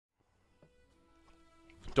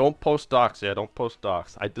Don't post docs. Yeah, don't post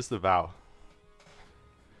docs. I disavow.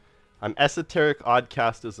 I'm Esoteric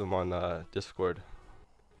Oddcastism on Discord.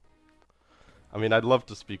 I mean, I'd love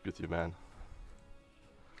to speak with you, man.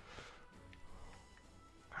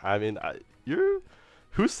 I mean, you're...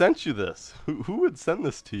 Who sent you this? Who would send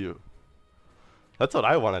this to you? That's what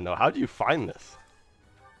I want to know. How do you find this?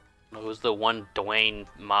 It was the one Dwayne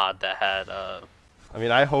mod that had I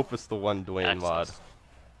mean, I hope it's the one Dwayne mod.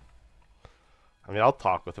 I mean, I'll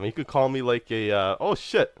talk with him. He could call me like a, oh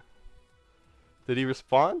shit! Did he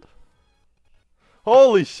respond?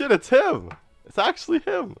 Holy shit, it's him! It's actually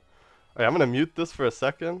him! Alright, I'm gonna mute this for a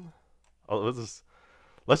second. Oh,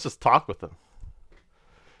 let's just talk with him.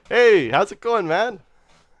 Hey, how's it going, man?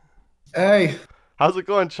 Hey. How's it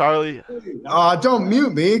going, Charlie? Don't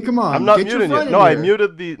mute me. Come on. I'm not muting you. No, I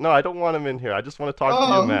muted the... No, I don't want him in here. I just want to talk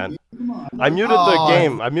to you, man. Come on. I muted the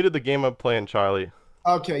game. I muted the game I'm playing, Charlie.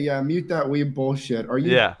 Okay, yeah, mute that weeb bullshit. Are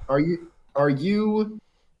you... Yeah. Are you...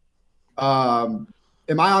 Am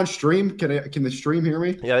I on stream? Can the stream hear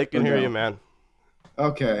me? Yeah, they can hear you, man.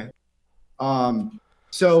 Okay.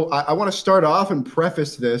 So I want to start off and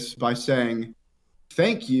preface this by saying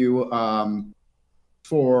thank you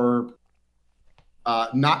for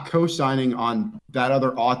not co-signing on that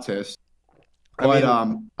other autist. But I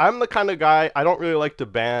mean, I'm the kind of guy, I don't really like to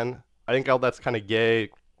ban. I think all that's kind of gay,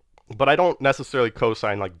 but I don't necessarily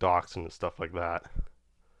co-sign like docs and stuff like that.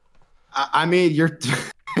 I mean, you're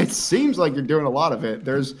it seems like you're doing a lot of it.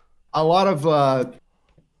 There's a lot of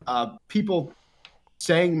people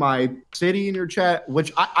saying my city in your chat,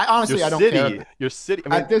 which I honestly I don't care. Your city. I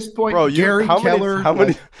mean, at this point, bro, Gary Keller. How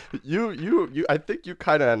many? You. I think you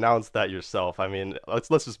kind of announced that yourself. I mean, let's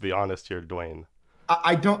just be honest here, Dwayne.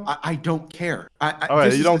 I don't care. All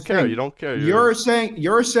right, you don't care. You don't care. You're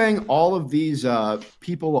saying all of these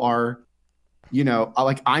people are, you know,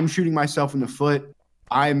 like I'm shooting myself in the foot.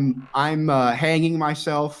 I'm hanging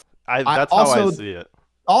myself. That's how I see it.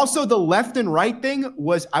 Also, the left and right thing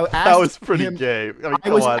was I asked that was pretty him, gay. I mean,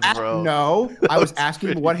 come on, bro. No, I was asking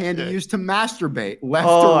him what hand to use to masturbate, left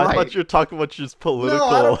or right. I thought you were talking about just political.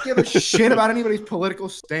 No, I don't give a shit about anybody's political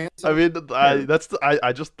stance. I mean,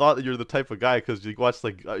 I just thought that you're the type of guy because you watch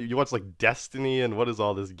like Destiny and what is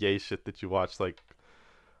all this gay shit that you watch like.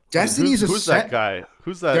 Destiny's who's that guy?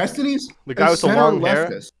 Who's that? Destiny's the guy with the long hair.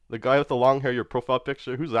 leftist. The guy with the long hair. Your profile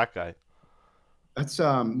picture. Who's that guy? That's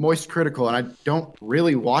Moist Critical, and I don't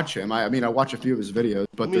really watch him. I mean, I watch a few of his videos,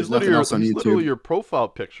 but there's nothing else on YouTube. Literally your profile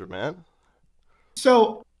picture, man.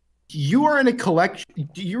 So, you are in a collection.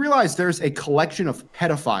 Do you realize there's a collection of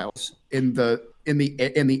pedophiles in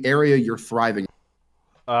the area you're thriving in?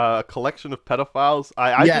 A collection of pedophiles.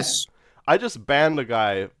 Yes. I just banned a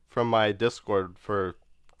guy from my Discord for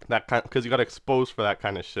that kind because he got exposed for that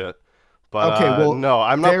kind of shit. But okay, well, no,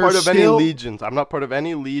 I'm not part of any legions. I'm not part of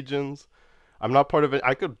any legions. I'm not part of it.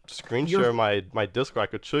 I could screen share my Discord. I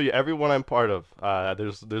could show you everyone I'm part of.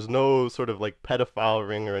 There's no sort of like pedophile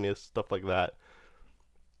ring or any stuff like that.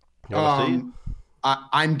 You want to see?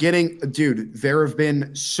 I'm getting, dude. There have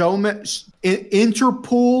been so much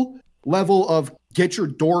Interpol level of get your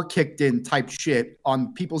door kicked in type shit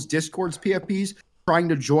on people's Discords, PFPs, trying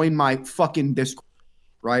to join my fucking Discord.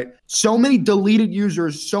 Right? So many deleted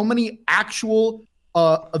users. So many actual.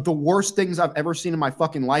 The worst things I've ever seen in my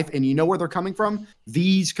fucking life, and you know where they're coming from?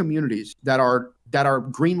 These communities that are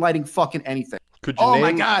greenlighting fucking anything. Could you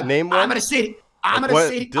my god! Name one? I'm gonna say it. I'm gonna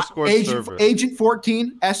say it. Discord server. Agent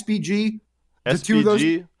 14, SPG. The two of those.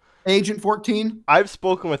 Agent 14. I've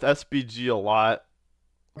spoken with SPG a lot.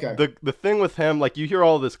 Okay. The thing with him, like you hear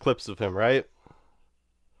all these clips of him, right?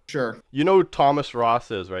 Sure. You know who Thomas Ross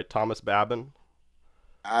is, right? Thomas Babin.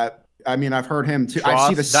 I mean, I've heard him too.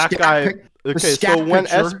 Ross, I see that guy. Okay, so when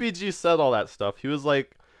picture. SPG said all that stuff, he was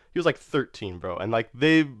like 13, bro, and like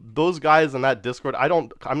those guys in that Discord,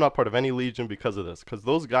 I'm not part of any legion because of this, because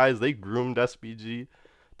those guys they groomed SPG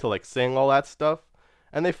to like saying all that stuff,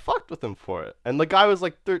 and they fucked with him for it. And the guy was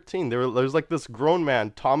like 13. There's like this grown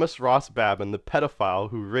man, Thomas Ross Babin, the pedophile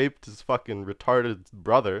who raped his fucking retarded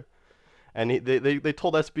brother. And they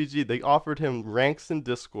told SPG, they offered him ranks in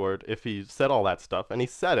Discord if he said all that stuff, and he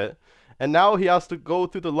said it. And now he has to go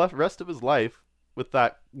through the rest of his life with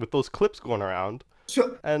those clips going around.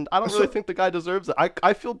 And I don't really think the guy deserves it.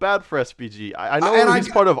 I feel bad for SPG. I know he's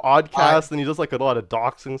part of Oddcast and he does like a lot of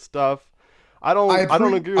doxing stuff. I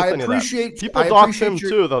don't agree with any of that. People dox him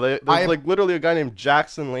too, though. There's like literally a guy named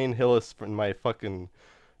Jackson Lane Hillis in my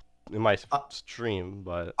stream.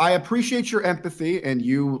 But I appreciate your empathy and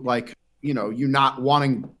you you not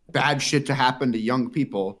wanting bad shit to happen to young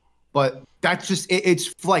people. But that's just,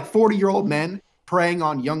 it's like 40-year-old men preying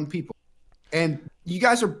on young people. And you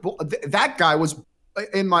guys are, that guy was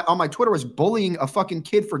on my Twitter was bullying a fucking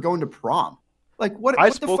kid for going to prom. Like what I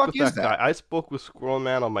the spoke fuck with is that that? guy. I spoke with Squirrel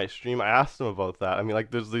Man on my stream. I asked him about that. I mean, like,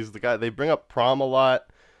 there's these the guy. They bring up prom a lot.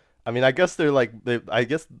 I mean, I guess they're like they. I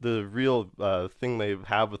guess the real thing they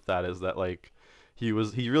have with that is that like he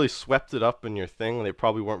really swept it up in your thing, and they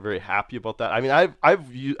probably weren't very happy about that. I mean,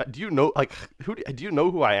 do you know like do you know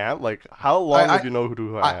who I am? Like, how long I have you know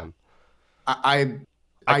who I I am? I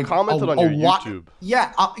I commented on your YouTube.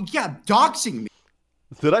 Yeah, yeah, doxing me.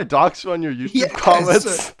 Did I dox you on your YouTube Yes,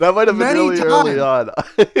 comments? That might have been many really early on.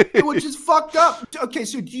 Which is fucked up. Okay,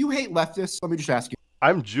 so do you hate leftists? Let me just ask you.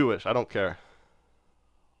 I'm Jewish. I don't care.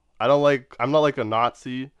 I don't like. I'm not like a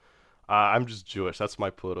Nazi. I'm just Jewish. That's my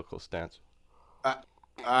political stance.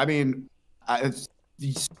 I mean,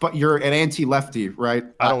 but you're an anti-lefty, right?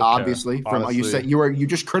 I don't obviously. care, From you honestly. said you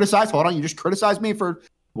just criticized. Hold on, you just criticized me for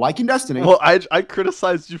liking Destiny. Well, I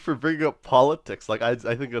criticized you for bringing up politics. Like I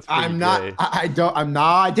think that's pretty I'm not. gay. I don't. I'm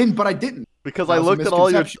not. I didn't. But I didn't. Because That I was a looked at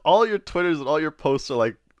misconception. all your Twitters and all your posts are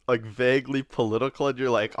like vaguely political, and you're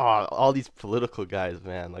like, oh, all these political guys,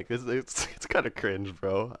 man. Like it's kind of cringe,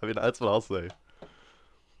 bro. I mean, that's what I'll say.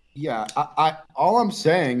 Yeah. I all I'm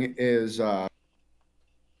saying is,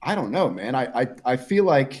 I don't know, man. I feel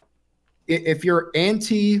like if you're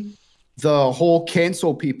anti the whole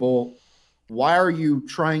cancel people, why are you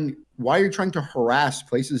trying to harass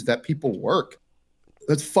places that people work?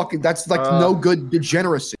 That's like no good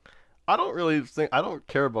degeneracy. I don't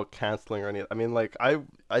care about canceling or anything. I mean, like I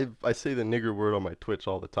say the nigger word on my Twitch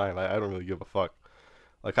all the time. I don't really give a fuck.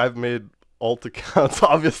 Like I've made alt accounts.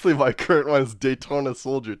 Obviously, my current one is Daytona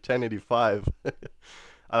Soldier 1085.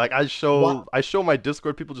 I show my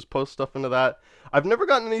Discord. People just post stuff into that. I've never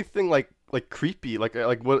gotten anything like creepy. Like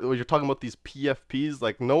what you're talking about, these PFPs.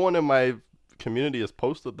 Like no one in my community has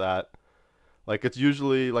posted that. Like it's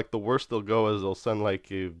usually like the worst they'll go is they'll send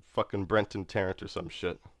like a fucking Brenton Tarrant or some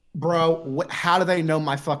shit. Bro, how do they know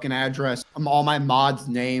my fucking address? All my mods'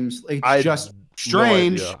 names. It's just No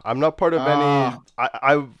strange. idea. I'm not part of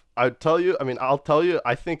any. I'd tell you. I mean, I'll tell you.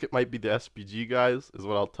 I think it might be the SPG guys, is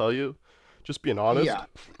what I'll tell you. Just being honest. Yeah.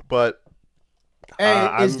 But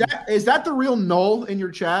Hey, is that the real Null in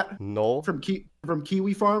your chat Null from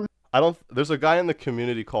Kiwi Farm? I don't. There's a guy in the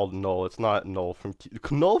community called Null. It's not Null from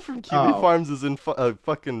Null from Kiwi Oh. Farms is in a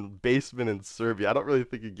fucking basement in Serbia. I don't really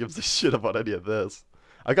think he gives a shit about any of this.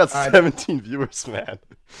 I got 17 viewers, man.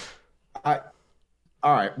 All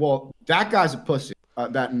right. Well, that guy's a pussy.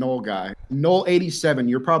 That Null guy, Null 87.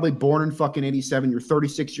 You're probably born in fucking 87. You're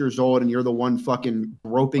 36 years old, and you're the one fucking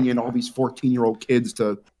groping in all these 14-year-old kids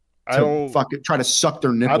to fucking try to suck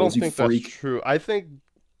their nipples. I don't think freak. that's true. I think,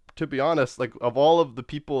 to be honest, like of all of the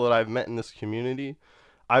people that I've met in this community,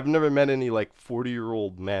 I've never met any like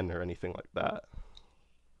 40-year-old men or anything like that.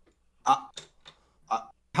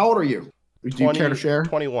 How old are you? Do you care to share?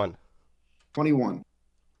 21. 21.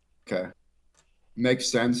 Okay.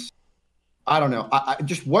 Makes sense. I don't know. I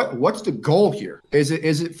just what's the goal here? Is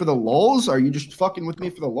it for the lulz? Are you just fucking with me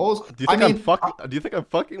for the lulz? Do you think I'm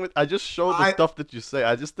fucking with? I just show the stuff that you say.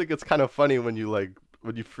 I just think it's kind of funny when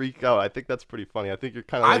you freak out. I think that's pretty funny. I think you're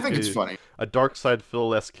kind of I think it's funny. A dark side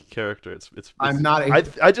Phil-esque character. It's I'm not.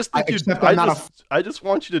 I just think I just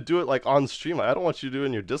want you to do it like on stream. I don't want you to do it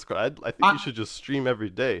in your Discord. I think you should just stream every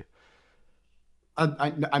day.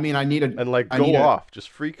 I mean, I need a and like go off, just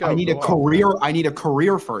freak out. I need a career. I need a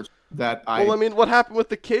career first. Well, I mean, what happened with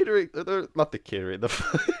the catering? Not the catering, the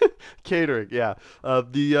catering. Yeah,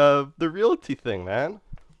 the realty thing, man.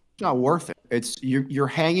 It's not worth it. It's you're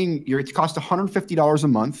hanging. It costs $150 a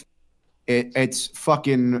month. It's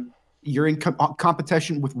fucking. You're in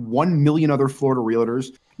competition with 1 million other Florida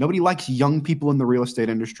realtors. Nobody likes young people in the real estate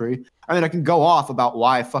industry. I mean, I can go off about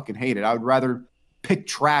why I fucking hate it. I would rather pick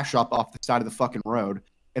trash up off the side of the fucking road.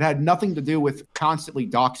 It had nothing to do with constantly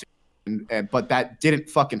doxing. But that didn't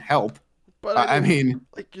fucking help. But I mean,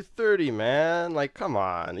 like you're 30, man. Like, come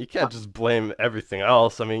on, you can't just blame everything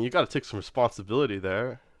else. I mean, you got to take some responsibility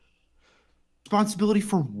there. Responsibility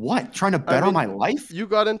for what? Trying to better my life? You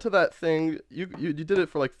got into that thing. You did it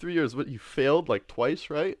for like 3 years, but you failed like twice,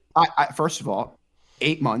 right? I first of all,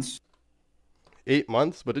 8 months. 8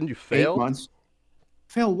 months, but didn't you fail? 8 months.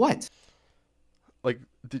 Fail what? Like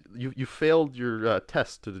you failed your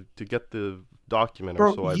test to get the document.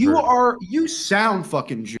 Bro, or so I've heard. You sound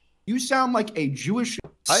fucking Jewish. You sound like a Jewish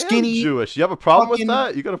skinny. I am Jewish. You have a problem with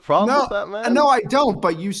that? You got a problem with that, man? No, I don't.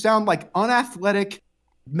 But you sound like unathletic,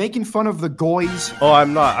 making fun of the goys. Oh,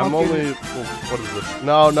 I'm not. I'm only. Well, what is this?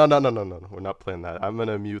 No. We're not playing that. I'm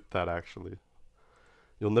gonna mute that actually.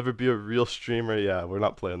 You'll never be a real streamer. Yeah, we're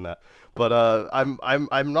not playing that. But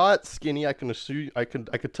I'm not skinny. I can assure you, I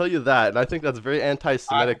could tell you that, and I think that's very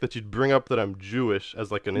anti-Semitic that you'd bring up that I'm Jewish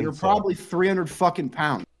as like an You're insult. probably 300 fucking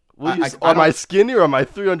pounds. Will you, am I skinny or am I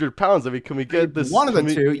 300 pounds? I mean, can we get this? One of the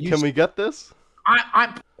two. Can we get this?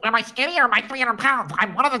 Am I skinny or am I 300 pounds?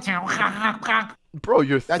 I'm one of the two. Bro,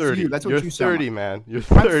 you're 30. That's you. That's what you're you sound 30, like. man. You're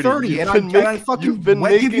 30. I'm 30, You've been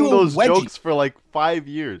making those jokes for like 5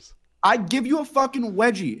 years. I'd give you a fucking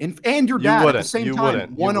wedgie and your dad at the same time. You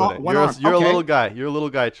wouldn't. One arm. You're a little guy. You're a little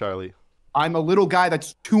guy, Charlie. I'm a little guy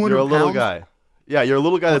that's 200 You're a little pounds. guy. Yeah, you're a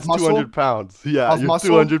little guy that's muscle? 200 pounds. Yeah, you're muscle?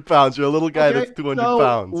 200 pounds. You're a little guy that's 200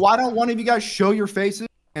 pounds. Why don't one of you guys show your faces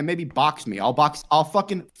and maybe box me? I'll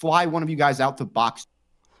fucking fly one of you guys out to box.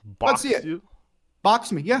 Box Let's see it. you?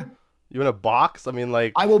 Box me, yeah. You in a box? I mean,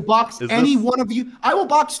 like. I will box any one of you. I will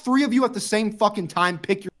box 3 of you at the same fucking time.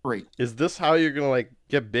 Pick your 3. Is this how you're gonna like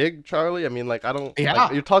get big, Charlie? I mean, like, I don't. Yeah.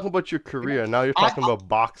 Like, you're talking about your career. Now you're talking about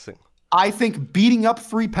boxing. I think beating up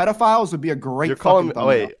 3 pedophiles would be a great. You're calling me. fucking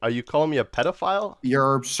Wait, are you calling me a pedophile?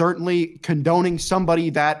 You're certainly condoning somebody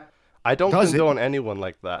that. I don't condone anyone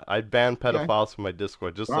like that. I ban pedophiles from my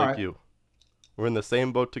Discord, just like you. We're in the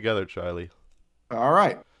same boat together, Charlie. All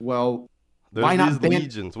right. Well, there's why not ban?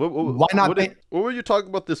 legions? Why not ban? What were you talking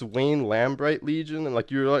about? This Wayne Lambright Legion, and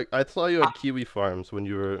like you were like, I saw you at Kiwi Farms when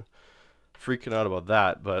you were freaking out about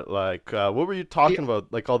that. But like, what were you talking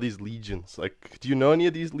about? Like all these legions. Like, do you know any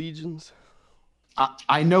of these legions?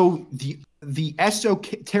 I know the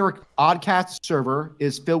Esoteric Oddcast server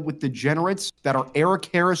is filled with degenerates that are Eric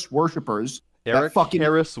Harris worshippers. Eric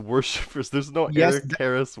Harris worshippers. There's no Eric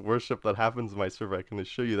Harris worship that happens in my server. I can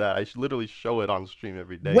assure you that. I should literally show it on stream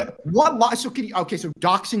every day. What? So can you? Okay, so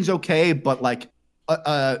doxing's okay, but like,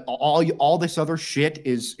 all this other shit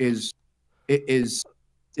is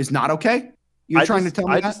not okay. You're trying to tell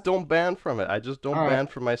me I just don't ban from it. I just don't ban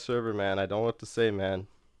from my server, man. I don't know what to say, man.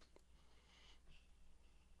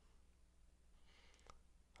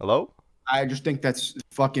 Hello? I just think that's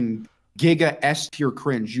fucking Giga S tier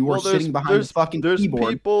cringe. You are sitting behind the fucking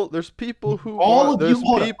keyboard. There's people who want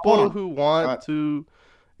to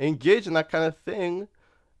engage in that kind of thing,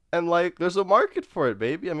 and like there's a market for it,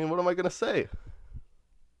 baby. I mean, what am I gonna say?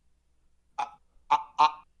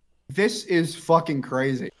 This is fucking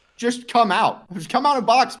crazy. Just come out. Just come out and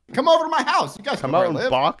box. Come over to my house. You guys come out and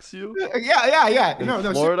box you? Yeah.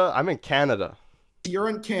 In Florida? I'm in Canada. You're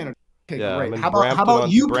in Canada. Okay, yeah, great. How about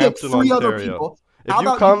you pick 3 other people?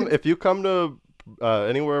 If you come to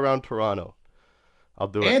anywhere around Toronto, I'll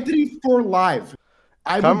do it. Anthony for live.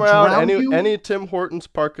 Come around any Tim Hortons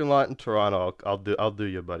parking lot in Toronto. I'll do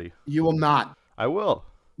you, buddy. You will not. I will.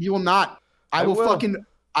 You will not. I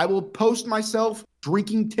will post myself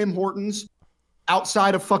drinking Tim Hortons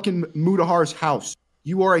outside of fucking Mudahar's house.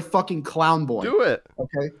 You are a fucking clown boy. Do it.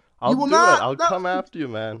 Okay. I'll come after you,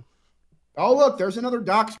 man. Oh look, there's another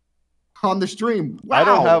dox on the stream. Wow. I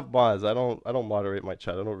don't have mods. I don't moderate my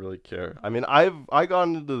chat. I don't really care. I mean, I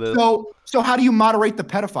gone into this. So how do you moderate the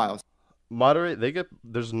pedophiles?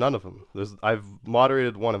 There's none of them. I've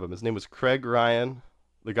moderated one of them. His name was Craig Ryan.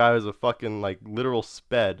 The guy was a fucking like literal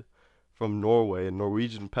sped from Norway, a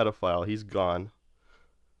Norwegian pedophile. He's gone.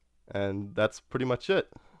 And that's pretty much it.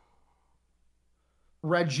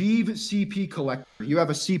 Rajiv CP collector. You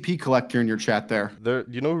have a CP collector in your chat there.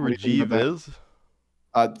 You know who Rajiv is?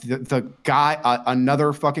 The guy,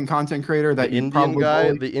 another fucking content creator that the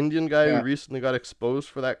Indian guy who recently got exposed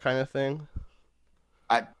for that kind of thing.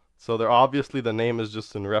 So they're obviously the name is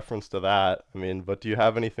just in reference to that. I mean, but do you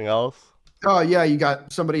have anything else? Oh yeah, you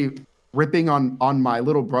got somebody ripping on my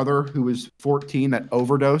little brother who was 14 that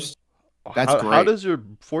overdosed. That's great. How does your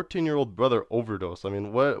 14-year-old brother overdose? I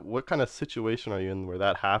mean, what kind of situation are you in where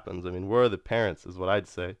that happens? I mean, where are the parents? Is what I'd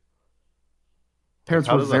say. Parents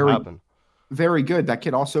were very good. That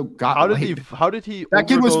kid also got laid. How did he? That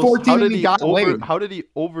kid was 14 and he got laid. How did he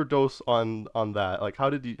overdose on that? Like,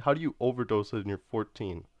 how do you overdose when you're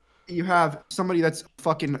 14? You have somebody that's a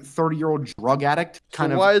fucking 30-year-old drug addict.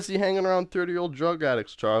 Why is he hanging around 30-year-old drug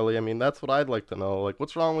addicts, Charlie? I mean, that's what I'd like to know. Like,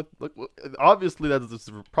 what's wrong with? Like, obviously, that's this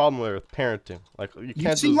problem with parenting. Like,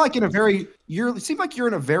 you seem like you're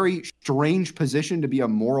in a very strange position to be a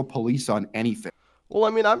moral police on anything. Well, I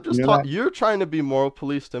mean, I'm just talking. You're trying to be moral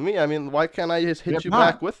police to me. I mean, why can't I just hit you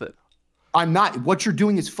back with it? I'm not. What you're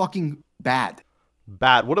doing is fucking bad.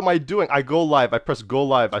 Bad. What am I doing? I go live. I press go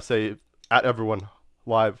live. I say at everyone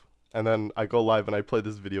live. And then I go live and I play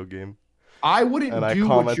this video game. I wouldn't do what you're doing.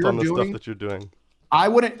 And I comment on the stuff that you're doing. I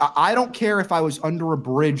wouldn't. I don't care if I was under a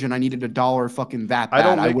bridge and I needed $1 fucking that bad. I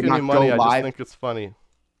don't make any money. I just think it's funny.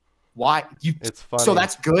 Why? It's funny. So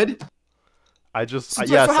that's good? I just So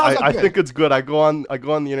yes, how's that I good? think it's good. I go on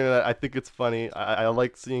the internet. I think it's funny. I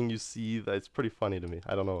like seeing you see that. It's pretty funny to me.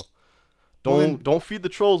 I don't know. Well, then Don't feed the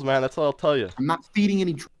trolls, man. That's all I'll tell you. I'm not feeding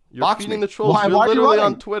any. You're Box feeding me. the trolls. You're Why are you literally on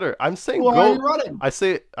running? Twitter. I'm saying Why are you go. running? I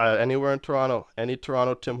say anywhere in Toronto. Any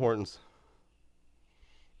Toronto Tim Hortons.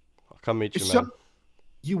 I'll come meet you, man.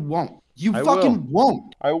 You won't. You I fucking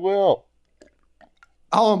won't. I will.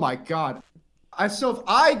 Oh my god. If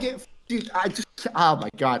I get, dude, oh my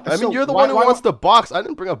god. I mean, you're the one who wants the box. I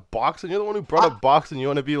didn't bring a box, and you're the one who brought a box, and you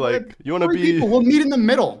want to be like, you want to be. People. We'll meet in the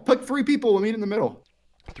middle. Pick 3 people. We'll meet in the middle.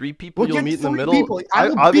 3 people We'll you'll get meet in the 3 middle. people. I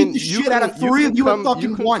will beat the shit out of 3 of you at fucking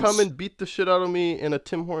You can once. come and beat the shit out of me in a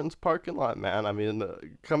Tim Hortons parking lot, man. I mean,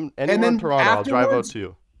 come And anywhere in then Toronto, I'll drive out afterwards, to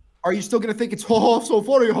you. Are you still gonna think it's so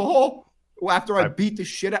funny? Well, after I beat the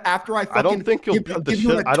shit after I fucking I don't think you'll beat the give you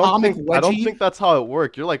an shit. I don't wedgie? think that's how it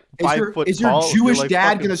works. You're like 5 foot is your tall. Jewish You're like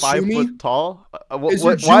dad fucking gonna sue 5 me? foot tall. Is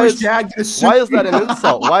your Jewish dad gonna sue Why is me? that an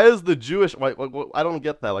insult? Why is the Jewish? Why, I don't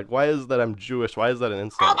get that. Like, why is that I'm Jewish? Why is that an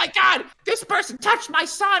insult? Oh my god, this person touched my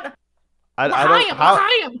son. I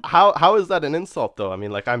don't. How is that an insult though? I mean,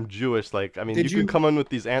 like I'm Jewish. Like I mean, you can come in with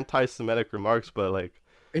these anti-Semitic remarks, but like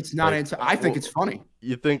it's not. like, I think it's funny.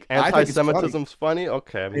 You think I think it's anti-Semitism's funny?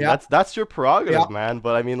 Okay, I mean Yeah. that's your prerogative, Yeah. man.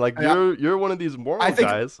 But I mean, like Yeah. you're one of these moral I think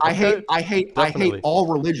guys. I Okay, hate definitely. all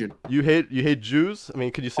religion. You hate Jews? I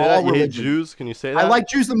mean, can you say All that? You hate religion. Jews? Can you say that? I like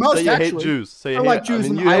Jews the most. Say you actually. hate Jews. Say you I hate. like Jews I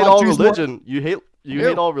mean, the- you I hate like all Jews more. religion. You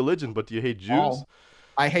hate all religion, but do you hate Jews? Oh,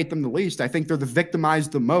 I hate them the least. I think they're the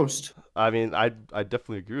victimized the most. I mean, I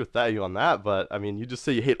definitely agree with you on that, but I mean, you just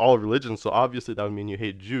say you hate all religions, so obviously that would mean you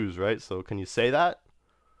hate Jews, right? So can you say that?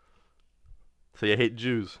 So you hate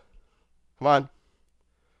Jews. Come on.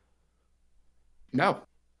 No.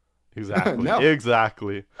 Exactly. No.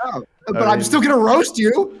 Exactly. No. But I I'm mean, still gonna roast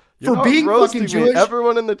you You're for not being roasting fucking me. Jewish.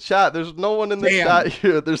 Everyone in the chat. There's no one in the Damn. chat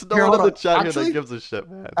here. There's no Here, one in hold the chat on. here Actually- that gives a shit,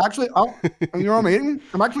 man. Actually, you know what I'm eating?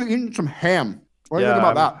 I'm actually eating some ham. What do you Yeah,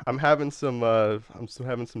 think about that? I'm having some. I'm still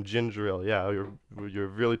having some ginger ale. Yeah, you're a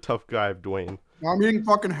really tough guy, Dwayne. I'm eating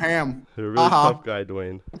fucking ham. You're a really tough guy,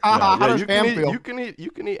 Dwayne. How does you ham can eat. feel?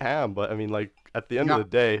 You can eat ham, but I mean, like at the end Yeah. of the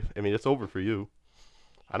day, I mean, it's over for you.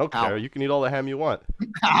 I don't How? care. You can eat all the ham you want.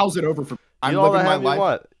 How's it over for? I'm Eat all the living my ham you life.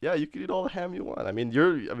 want. Yeah, you can eat all the ham you want. I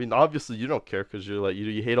mean, obviously you don't care because you're like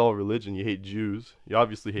you hate all religion. You hate Jews. You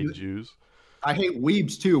obviously hate Jews. I hate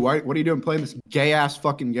weebs too. What are you doing playing this gay ass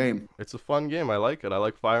fucking game? It's a fun game. I like it. I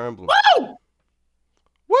like Fire Emblem. Woo!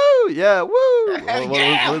 Woo! Yeah, woo!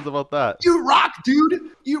 Yeah. What is about that? You rock,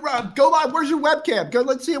 dude. You rock. Go on. Where's your webcam? Go.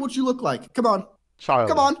 Let's see what you look like. Come on. Charlie.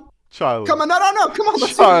 Come on. Charlie. Come on. No. Come on.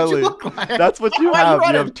 Let's Charlie. see what you look like. That's what you Why are have. You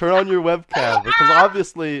running? have turn on your webcam because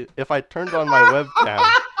obviously, if I turned on my webcam,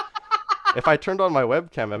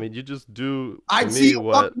 I mean, you just do to I'd me see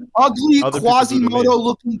what fucking ugly other people do to me.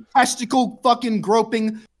 Quasimodo-looking testicle fucking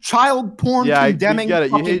groping child porn Yeah, I condemning. get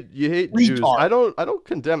it. fucking You hate Jews. retard. I don't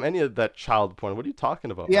condemn any of that child porn. What are you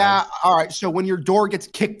talking about? Yeah. man? All right. So when your door gets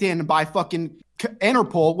kicked in by fucking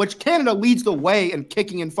Interpol, which Canada leads the way in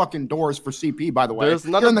kicking in fucking doors for CP, by the way. There's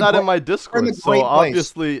none They're of that in my the Discord, so great place.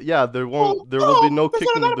 obviously, yeah, there will be no there's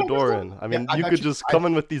kicking none of the that door in in. my I mean, Yeah, I you got could you. just come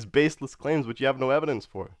in with these baseless claims, which you have no evidence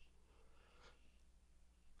for.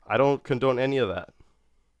 I don't condone any of that,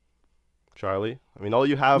 Charlie. I mean, all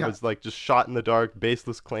you have is like just shot in the dark,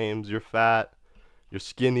 baseless claims. You're fat, you're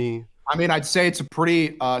skinny. I mean, I'd say it's a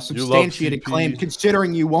pretty substantiated CP. claim,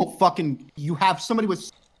 considering you won't fucking. You have somebody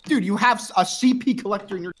with. Dude, you have a CP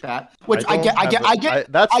collector in your chat, which I get.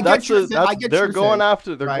 They're going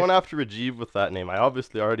after Right. Rajiv with that name. I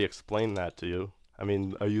obviously already explained that to you. I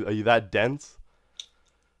mean, are you that dense?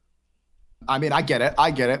 I mean, I get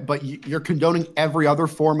it, but you're condoning every other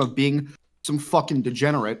form of being some fucking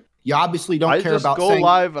degenerate. You obviously don't care about saying. You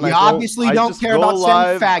obviously don't care about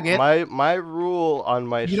saying faggot. My rule on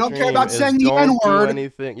my You don't care stream about is saying the don't do N-word.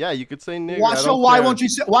 anything. Yeah, you could say nigger. Why, I so don't why care. won't you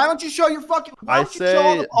say? Why don't you show your fucking? Why I don't you show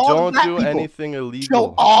all say the- all the don't black do people? anything Show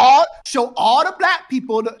illegal. all the black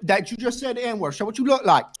people that you just said the N-word. Show what you look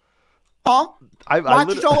like, huh? Why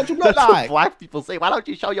don't you show what you look That's what like? black people say. Why don't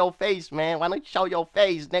you show your face, man? Why don't you show your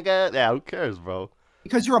face, nigga? Yeah, who cares, bro?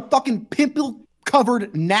 Because you're a fucking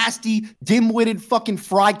pimple-covered, nasty, dim-witted fucking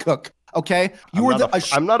fry cook. Okay,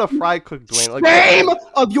 I'm not a fry cook, Dwayne. Like, shame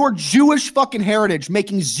of your Jewish fucking heritage,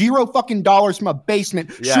 making $0 fucking dollars from a basement.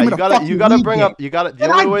 yeah, you gotta bring up. The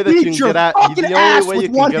only way that you can get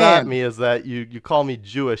at me is that you call me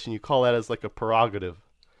Jewish and you call that as like a prerogative.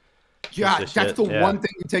 Yeah, that's the one thing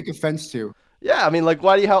you take offense to. Yeah, I mean, like,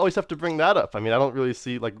 why do you always have to bring that up? I mean, I don't really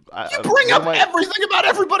see like. You bring up everything about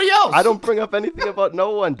everybody else. I don't bring up anything about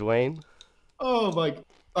no one, Dwayne. Oh my,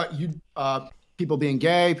 people being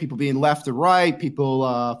gay, people being left to right, people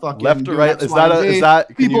fucking Left or doing right? X, Is Y, that and is Z, that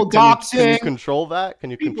can people you can you doxing, control that? Can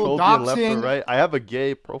you people control being left or doxing. right? I have a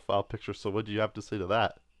gay profile picture, so what do you have to say to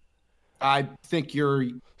that? I think you're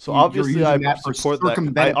Obviously I using that for support that.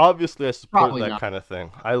 circumventing. I support Probably that not. kind of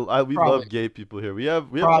thing. We Probably, love gay people here. We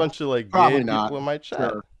have a prob- bunch of like gay probably people not. in my chat.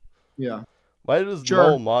 Sure. Yeah. Why does Sure.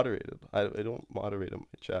 Null moderate it? I don't moderate in my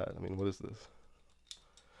chat. I mean, what is this?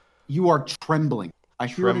 You are trembling. I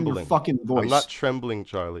hear it in your fucking voice. I'm not trembling,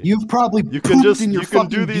 Charlie. You've probably You can just in your you can fucking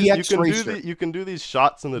do these DX you can do these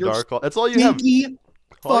shots in the You're dark. That's all you have. stinky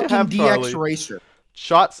All you fucking have, Charlie. DX racer.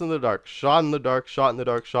 Shots in the dark, shot in the dark, shot in the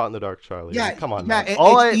dark, shot in the dark, Charlie. Yeah, I mean, come on, yeah, man.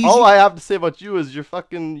 All it's I have to say about you is your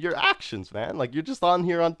actions, man. Like you're just on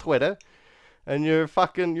here on Twitter, and you're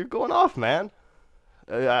going off, man.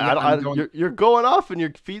 You're going off and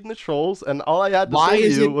you're feeding the trolls, and all I had to say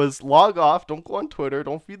to you was log off. Don't go on Twitter.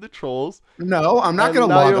 Don't feed the trolls. No, I'm not gonna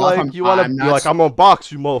log log off. off. You're like I'm gonna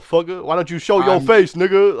box you, motherfucker. Why don't you show your face,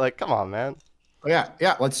 nigga? Like, come on, man. Yeah.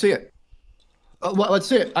 Let's see it. Let's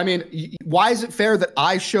see it. I mean, why is it fair that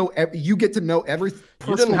I show you get to know every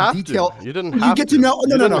personal detail? You didn't have to. You get to know.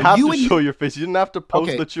 No. You didn't have to show your face. You didn't have to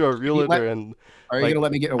post that you're a realtor and are you gonna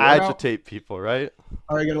let me get a word out? Agitate people, right?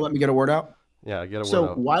 Are you gonna let me get a word out? Yeah, get a word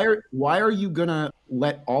out. So why are you gonna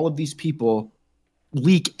let all of these people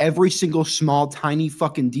leak every single small, tiny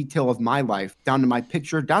fucking detail of my life, down to my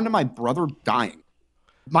picture, down to my brother dying?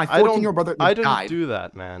 My 14-year-old brother died. I didn't do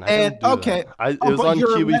that, man. It was on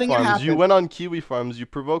Kiwi Farms. You went on Kiwi Farms. You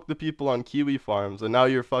provoked the people on Kiwi Farms, and now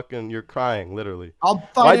you're crying, literally.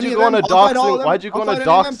 Why'd you go on a doxing? Why'd you go on a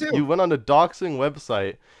doxing? You went on a doxing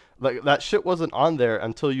website. Like that shit wasn't on there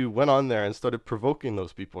until you went on there and started provoking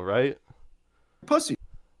those people, right? Pussy.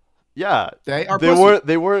 Yeah, they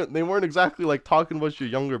weren't exactly like talking about your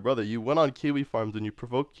younger brother. You went on Kiwi Farms and you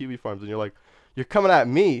provoked Kiwi Farms, and you're like, you're coming at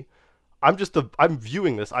me. I'm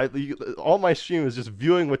viewing this. All my stream is just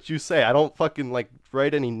viewing what you say. I don't fucking like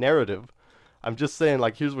write any narrative. I'm just saying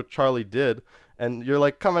like, here's what Charlie did, and you're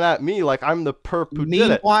like coming at me like I'm the perp who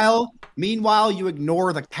did it. Meanwhile, you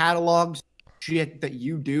ignore the catalogs shit that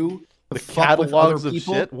you do. The catalogs of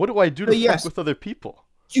shit. What do I do to fuck with other people?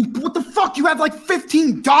 What the fuck? You have like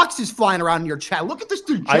 15 doxes flying around in your chat. Look at this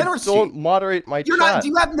degeneracy. I don't moderate my chat. Do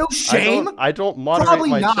you have no shame? I don't moderate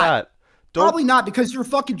my chat. Probably not, because your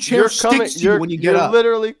fucking chair sticks to you when you get up. You're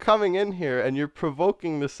literally coming in here and you're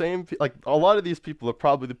provoking the same. Like a lot of these people are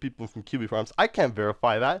probably the people from QB Farms. I can't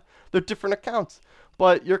verify that. They're different accounts.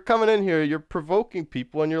 But you're coming in here, you're provoking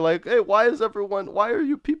people, and you're like, hey, why are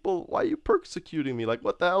you persecuting me? Like,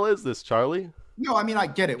 what the hell is this, Charlie? No, I mean, I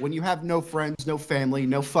get it. When you have no friends, no family,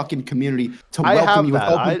 no fucking community to welcome you.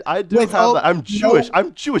 I do have that. I'm Jewish.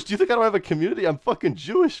 I'm Jewish. Do you think I don't have a community? I'm fucking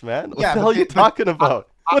Jewish, man. What the hell are you talking about?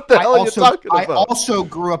 What the hell are you talking about? I also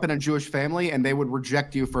grew up in a Jewish family, and they would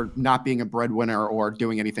reject you for not being a breadwinner or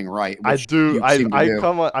doing anything right. I do. I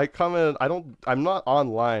come in. I'm not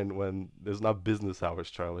online when there's not business hours,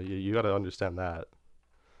 Charlie. You got to understand that.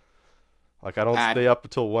 Like I don't stay up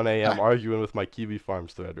until 1 a.m. arguing with my Kiwi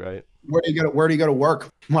Farms thread, right? Where do you go to work?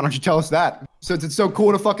 Why don't you tell us that? Since it's so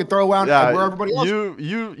cool to fucking throw around where everybody else.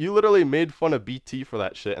 You literally made fun of BT for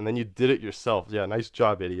that shit, and then you did it yourself. Yeah, nice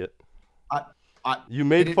job, idiot. You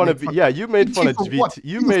made fun of you made fun of BT.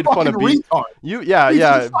 You made fun of BT.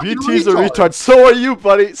 BT's a retard. So are you,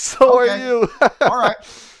 buddy. So are you. All right.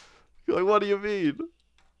 Like, what do you mean?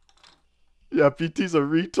 Yeah, BT's a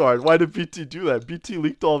retard. Why did BT do that? BT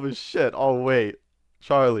leaked all of his shit. Oh wait,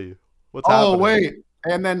 Charlie, what's happening? Oh wait,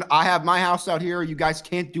 and then I have my house out here. You guys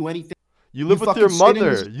can't do anything. You live with your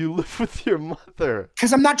mother. You live with your mother.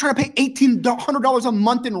 Because I'm not trying to pay $1,800 a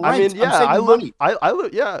month in rent. I mean, yeah, I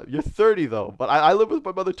live. Yeah, you're 30 though, but I live with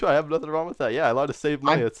my mother too. I have nothing wrong with that. Yeah, I allowed to save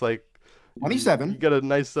money. It's like 27. You get a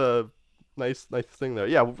nice thing there.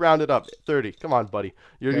 Yeah, we'll round it up. 30. Come on, buddy.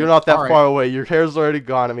 You're not that far away. Your hair's already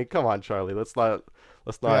gone. I mean, come on, Charlie. Let's not.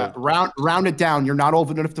 Yeah, round it down. You're not old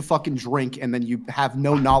enough to fucking drink, and then you have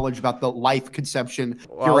no knowledge about the life conception,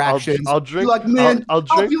 your actions. I'll drink. You're like, man, I'll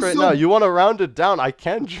drink right now. You want to round it down? I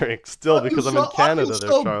can drink still because I'm in Canada.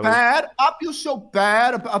 Charlie. I feel so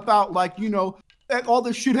bad about like all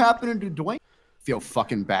this shit happening to Dwayne. Feel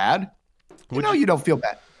fucking bad. You don't feel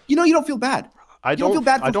bad. You don't feel bad. I don't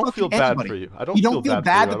feel bad for you. I don't feel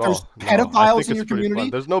bad that there's pedophiles in your community.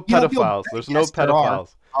 There's no pedophiles. There's no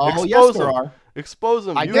pedophiles. Oh, yes, there are. Expose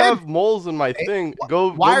them. You have moles in my thing.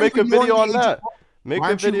 Go make a video on that. Make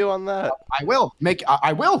a video on that. I will.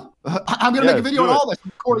 I will. I'm going to make a video on all this.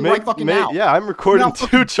 I'm recording right fucking now. Yeah, I'm recording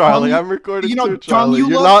too, Charlie. I'm recording too, Charlie.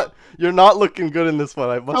 You're not looking good in this one.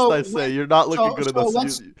 I say. You're not looking good in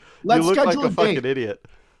this. You look like a fucking idiot.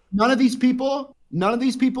 None of these people none of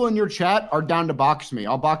these people in your chat are down to box me.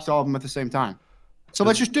 I'll box all of them at the same time. So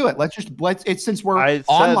let's just do it. Let's it's since we're I said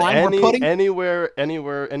online, we're putting anywhere,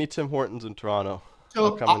 any Tim Hortons in Toronto. So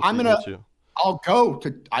I'll come and meet you. I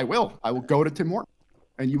will go to Tim Hortons,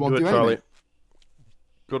 and you won't do Charlie. anything.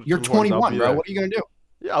 Go to You're Tim Hortons, 21, I'll be bro. there. What are you gonna do?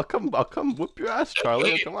 Yeah, I'll come whoop your ass,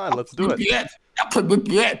 Charlie. Come on, let's do it. Yeah,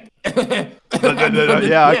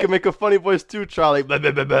 Yeah, I can make a funny voice too, Charlie. Blah,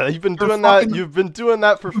 blah, blah, blah. You've been doing that. You've been doing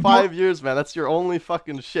that for 5 years, man. That's your only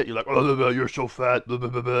fucking shit. You're like, oh, blah, blah, you're so fat. Blah, blah,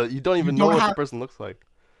 blah, blah. You don't even know what the person looks like.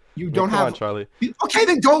 You don't come have. on, Charlie. Okay,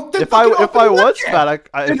 then don't. Then if I was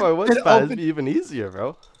fat, it'd be even easier,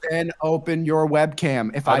 bro. Then open your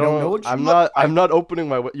webcam. If I don't know what you I'm not opening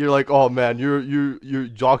my. You're like, oh man, you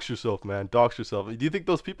dox yourself, man. Dox yourself. Do you think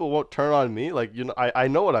those people won't turn on me? Like, you know, I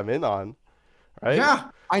know what I'm in on, right? Yeah,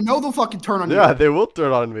 I know they'll fucking turn on you. Yeah, they will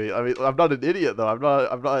turn on me. I mean, I'm not an idiot though. I'm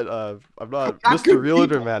not Mr.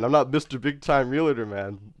 Realtor man. I'm not Mr. Big Time Realtor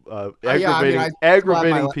man.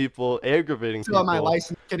 Aggravating people. Still have my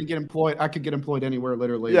license. Gonna get employed. I could get employed anywhere,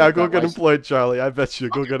 literally. Yeah, go get employed, Charlie. I bet you.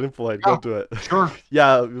 Go get employed. Go do it. Sure.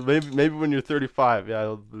 Yeah, maybe when you're 35. Yeah,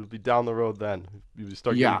 it'll be down the road then. You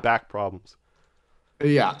start getting back problems.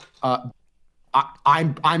 Yeah. I'm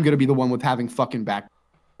gonna be the one with having fucking back.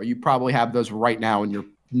 You probably have those right now, and you're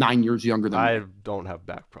 9 years younger than me. I don't have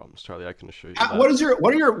back problems, Charlie. I can assure you. That. What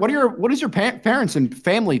does your parents and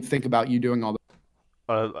family think about you doing all this?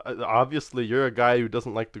 Obviously, you're a guy who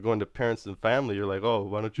doesn't like to go into parents and family. You're like, oh,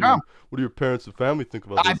 why don't you? What do your parents and family think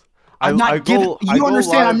about this? I'm not giving. You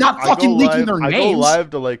understand? I'm not fucking leaking their names. I go live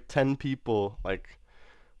to like 10 people, like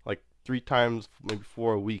 3 times, maybe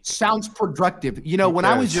 4 a week. Sounds productive. You know, when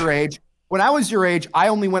I was your age, I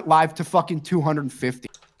only went live to fucking 250.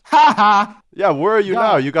 Ha ha. Yeah, where are you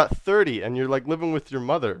now? You got 30, and you're like living with your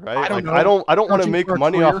mother, right? I don't know. I don't want to make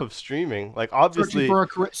money off of streaming. Like, obviously,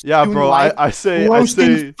 yeah, bro. Life, I say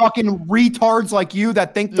fucking retards like you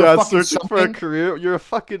that think they're fucking searching for a career. You're a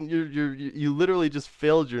fucking you literally just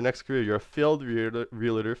failed your next career. You're a failed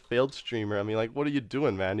realtor, failed streamer. I mean, like, what are you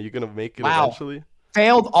doing, man? Are you gonna make it eventually?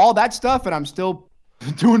 Failed all that stuff, and I'm still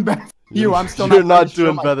doing better than you. I'm still. You're not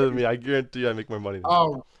doing better than me. I guarantee you, I make more money than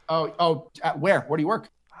you. Where? Where do you work?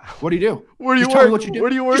 What do you do? Where do you work? What you do. Where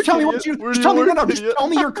do you work? Just tell me what you. Just tell me Just tell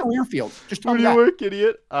me your career field. Just tell me that. Where do you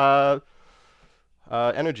work, idiot?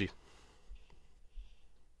 Energy.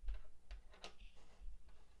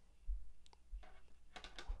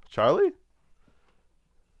 Charlie?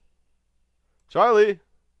 Charlie?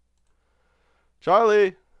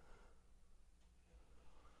 Charlie?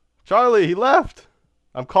 Charlie, he left.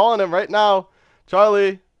 I'm calling him right now.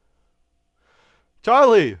 Charlie?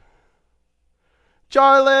 Charlie?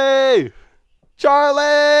 Charlie!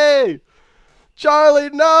 Charlie! Charlie,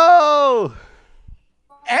 no!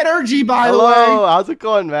 Energy, by the way. Hello, how's it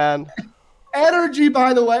going, man? Energy,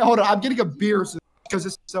 by the way. Hold on, I'm getting a beer because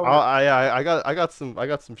it's so. I got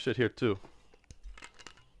some shit here too.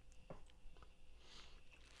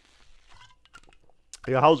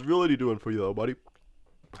 Yeah, how's reality doing for you, though, buddy?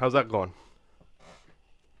 How's that going?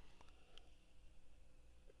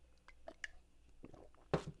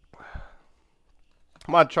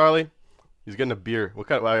 Come on, Charlie. He's getting a beer.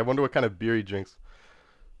 I wonder what kind of beer he drinks.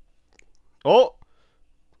 Oh!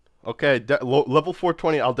 Okay, level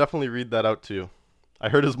 420. I'll definitely read that out to you. I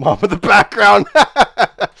heard his mom in the background.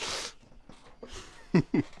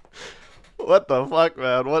 What the fuck,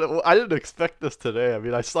 man? I didn't expect this today. I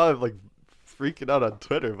mean, I saw him, like, freaking out on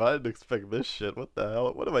Twitter, but I didn't expect this shit. What the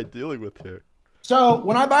hell? What am I dealing with here? So,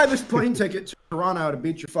 when I buy this plane ticket to Toronto to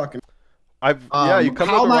beat your fucking... yeah, you come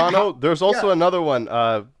to Toronto. There's also another one.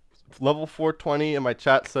 Level 420 in my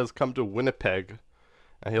chat says come to Winnipeg,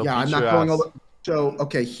 and he'll beat I'm not your going ass. over. So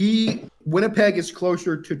okay, Winnipeg is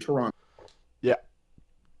closer to Toronto. Yeah.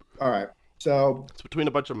 All right. So it's between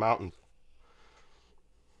a bunch of mountains.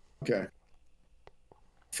 Okay.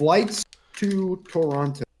 Flights to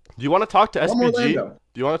Toronto. Do you want to talk to SBG?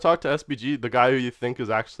 Do you want to talk to SBG, the guy who you think is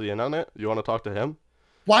actually in on it? You want to talk to him?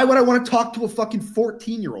 Why would I want to talk to a fucking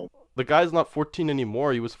 14-year-old? The guy's not 14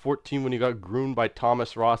 anymore. He was 14 when he got groomed by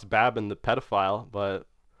Thomas Ross Babin, the pedophile. But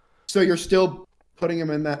so you're still putting him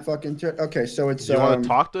in that fucking. Okay, so it's. Do you want to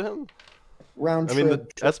talk to him? Round trip. I mean, the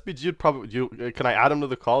SBG would probably. Can I add him to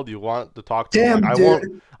the call? Do you want to talk to him? Like,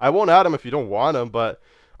 dude. I won't add him if you don't want him, but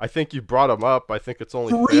I think you brought him up. I think it's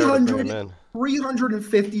only fair to bring him in.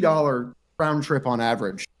 $350 round trip on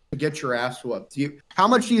average to get your ass whooped. How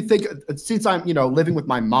much do you think? Since I'm living with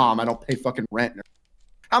my mom, I don't pay fucking rent.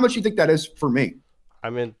 How much do you think that is for me? I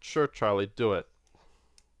mean, sure, Charlie, do it.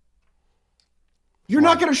 You're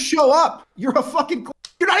not going to show up. You're a fucking...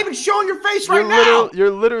 You're not even showing your face right You're now.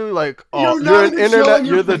 you're literally like, oh, You're you're not an even internet. showing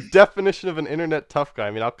your You're the face. definition of an internet tough guy.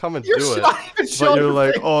 I mean, I'll come and You're do it, not even but showing you're your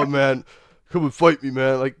like, face. oh man, come and fight me,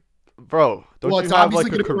 man. Like, bro, don't Well, you it's have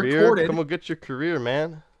obviously like a gonna be career? recorded. Come on, get your career,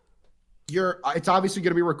 man. It's obviously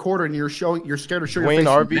going to be recorded, and you're scared to show your Dwayne face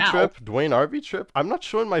RV now. trip, Dwayne RV trip. I'm not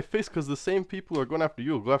showing my face because the same people who are going after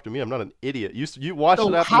you will go after me. I'm not an idiot. You watched So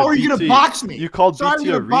it after how the are you BT. going to box me? You called so how are BT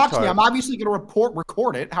you a going to box me? retard. I'm obviously going to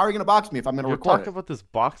record it. How are you going to box me if I'm going to You're record talking it? about this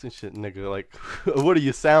boxing shit, nigga. Like, what are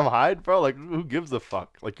you, Sam Hyde, bro? Like, who gives a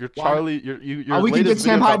fuck? Like, you're Why? Charlie. Your We can get latest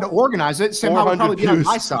Sam video Hyde to got organize it. Sam Hyde will 400 probably be on views.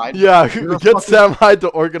 my side. Yeah, You're a get fucking- Sam Hyde to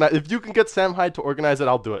organize. If you can get Sam Hyde to organize it,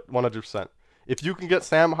 I'll do it 100%. If you can get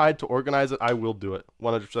Sam Hyde to organize it, I will do it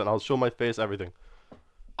 100%. I'll show my face, everything.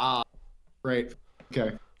 Great.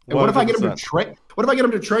 Okay. And what if I get him to 100%. train? What if I get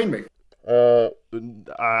him to train me?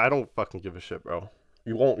 I don't fucking give a shit, bro.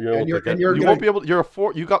 You won't. You And you're won't gonna- be able.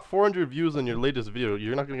 You got 400 views on your latest video.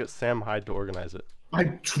 You're not gonna get Sam Hyde to organize it.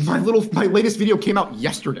 My latest video came out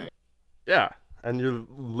yesterday. Yeah, and your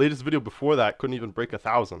latest video before that couldn't even break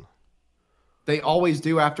 1,000. They always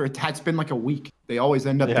do after it's been like a week. They always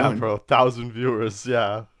end up Yeah, doing. bro, 1,000 viewers.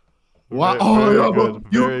 Yeah. Wow. Very good,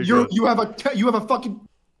 very good. You have a fucking.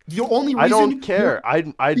 The only reason I don't care.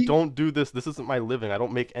 I don't do this. This isn't my living. I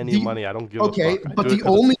don't make any money. I don't give a fuck. I but do it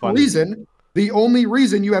 'cause it's funny. the only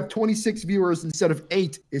reason you have 26 viewers instead of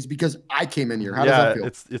 8 is because I came in here. How does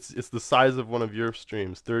that feel? it's the size of one of your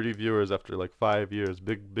streams. 30 viewers after like 5 years.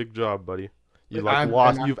 Big job, buddy.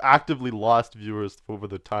 You've actively lost viewers over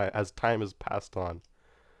the time as time has passed on.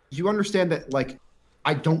 You understand that, like,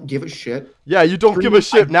 I don't give a shit. Yeah, you don't give a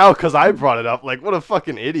shit now because I brought it up. Like, what a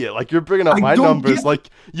fucking idiot. Like, you're bringing up my numbers. Like,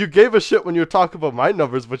 you gave a shit when you were talking about my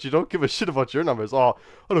numbers, but you don't give a shit about your numbers. Oh,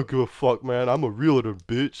 I don't give a fuck, man. I'm a realtor,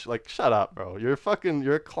 bitch. Like, shut up, bro. You're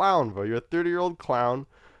a clown, bro. You're a 30-year-old clown.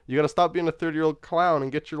 You gotta stop being a 30-year-old clown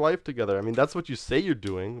and get your life together. I mean, that's what you say you're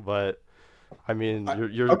doing, but I mean,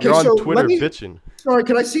 you're on Twitter bitching. Sorry,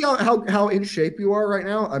 can I see how in shape you are right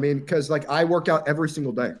now? I mean, because like I work out every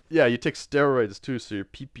single day. Yeah, you take steroids too, so your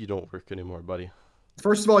pee-pee don't work anymore, buddy.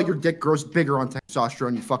 First of all, your dick grows bigger on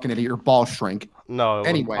testosterone, you fucking idiot. Your balls shrink. No,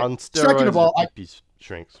 anyway, on steroids, second of all, your pee-pee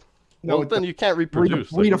shrinks. No, well, then you can't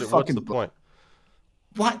reproduce. Read a Like, what's fucking the point?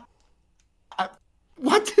 What?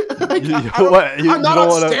 What? I'm not on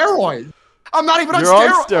steroids. I'm not even on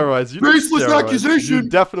steroids. You're on steroids. You did Baseless steroids. accusation. You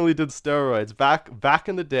definitely did steroids. Back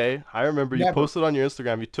in the day, I remember you posted on your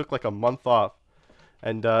Instagram. You took like a month off,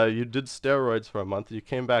 and you did steroids for a month. You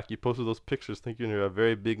came back. You posted those pictures, thinking you're a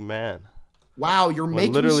very big man. Wow, you're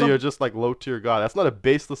making literally you're just like low tier god. That's not a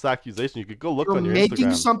baseless accusation. You could go look on your Instagram. You're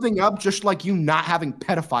making something up, just like you not having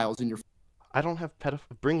pedophiles in your. I don't have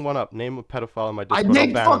Bring one up. Name a pedophile in my Discord. I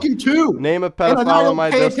named fucking 2. Name a pedophile in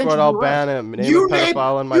my Discord. I'll ban him. Name a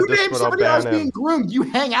pedophile in my Discord. I'll ban him. Being groomed. You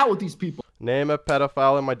hang out with these people. Name a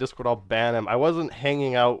pedophile in my Discord. I'll ban him. I wasn't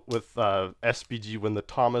hanging out with SBG when the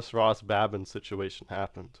Thomas Ross Babin situation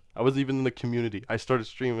happened. I wasn't even in the community. I started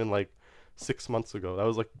streaming like 6 months ago. That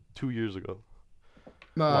was like 2 years ago.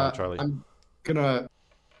 Come on, Charlie. I'm gonna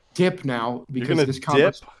dip now because You're gonna this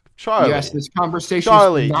dip? Charlie. Yes, this conversation.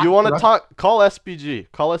 Charlie, you want to talk? Call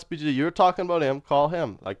SBG. Call SBG. You're talking about him. Call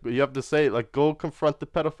him. Like you have to say, like, go confront the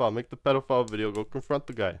pedophile. Make the pedophile video. Go confront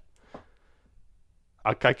the guy.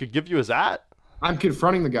 I could give you his @. I'm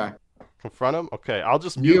confronting the guy. Confront him. Okay, I'll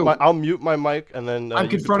just mute my mic and then I'm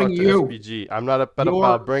confronting you. SBG. I'm not a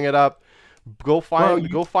pedophile. Bring it up. Go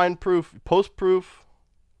find proof. Post proof.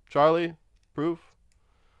 Charlie, proof.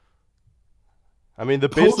 I mean, the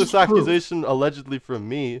baseless accusation allegedly from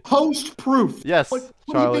me. Post proof. Yes, what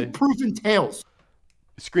Charlie. do you think proof entails?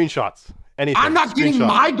 Screenshots. Anything. I'm not getting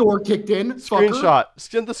my door kicked in. Screenshot.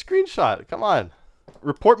 Send the screenshot. Come on.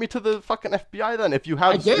 Report me to the fucking FBI then. If you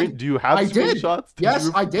have, do you have screenshots? Yes,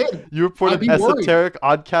 I did. You reported esoteric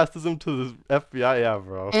oddcastism to the FBI, yeah,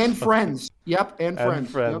 bro. And friends. Yep, and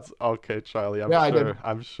friends. Yep. Okay, Charlie.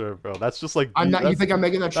 I'm sure, bro. That's just like. You think I'm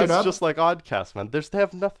making that shit up? That's just like Oddcast, man. They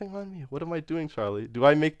have nothing on me. What am I doing, Charlie? Do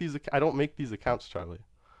I make these? I don't make these accounts, Charlie.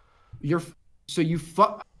 Dude.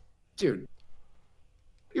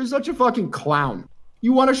 You're such a fucking clown.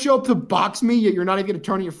 You want to show up to box me, yet you're not even gonna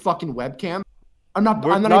turn on your fucking webcam. We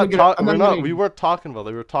weren't talking about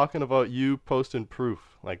that. We were talking about you posting proof.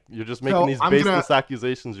 Like you're just making these baseless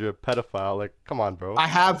accusations. You're a pedophile. Like, come on, bro. I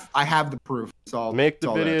have the proof. Make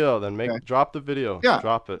the video then. Drop the video. Yeah.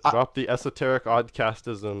 Drop it. Drop the esoteric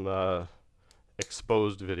oddcastism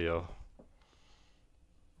exposed video.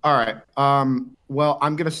 All right. Well,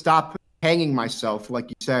 I'm gonna stop hanging myself, like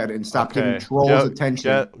you said, and stop giving Okay. trolls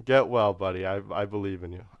attention. Get well, buddy. I believe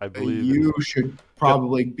in you. I believe in You you. should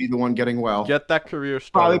probably be the one getting well. Get that career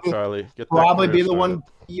Probably started, Charlie. Get that probably career be the started. one.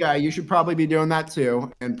 Yeah, you should probably be doing that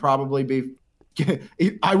too, and probably be.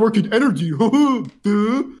 I work in energy.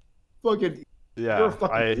 Fucking. Yeah, You're a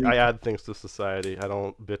fucking freak. I add things to society. I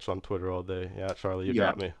don't bitch on Twitter all day. Yeah, Charlie, you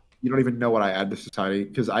got me. You don't even know what I add to society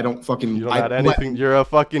because I don't fucking. You don't add anything. You're a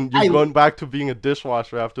fucking. You're going back to being a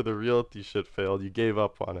dishwasher after the realty shit failed. You gave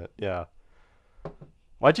up on it. Yeah.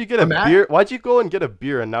 Why'd you get a beer? Why'd you go and get a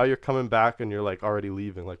beer and now you're coming back and you're like already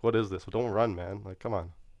leaving? Like, what is this? Don't run, man. Like, come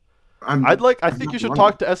on. I think you should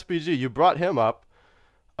talk to SPG. You brought him up.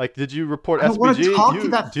 Like, did you report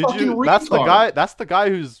SPG? That's the guy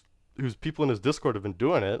whose people in his Discord have been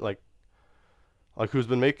doing it. Like who's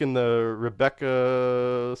been making the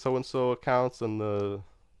Rebecca so and so accounts and the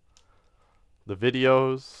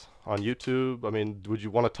videos on YouTube. I mean, would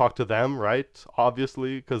you want to talk to them, right?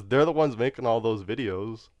 Obviously, because they're the ones making all those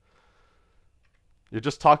videos. You're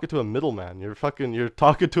just talking to a middleman. You're talking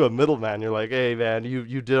to a middleman. You're like, hey man,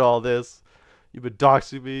 you did all this. You've been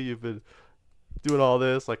doxing me. You've been doing all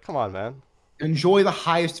this. Like, come on, man. Enjoy the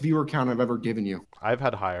highest viewer count I've ever given you. I've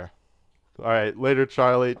had higher. All right, later,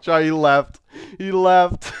 Charlie. Charlie left. He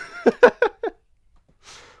left.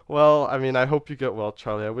 Well, I mean, I hope you get well,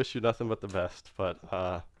 Charlie. I wish you nothing but the best. But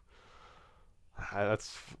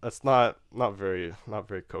that's not very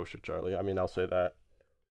kosher, Charlie. I mean, I'll say that.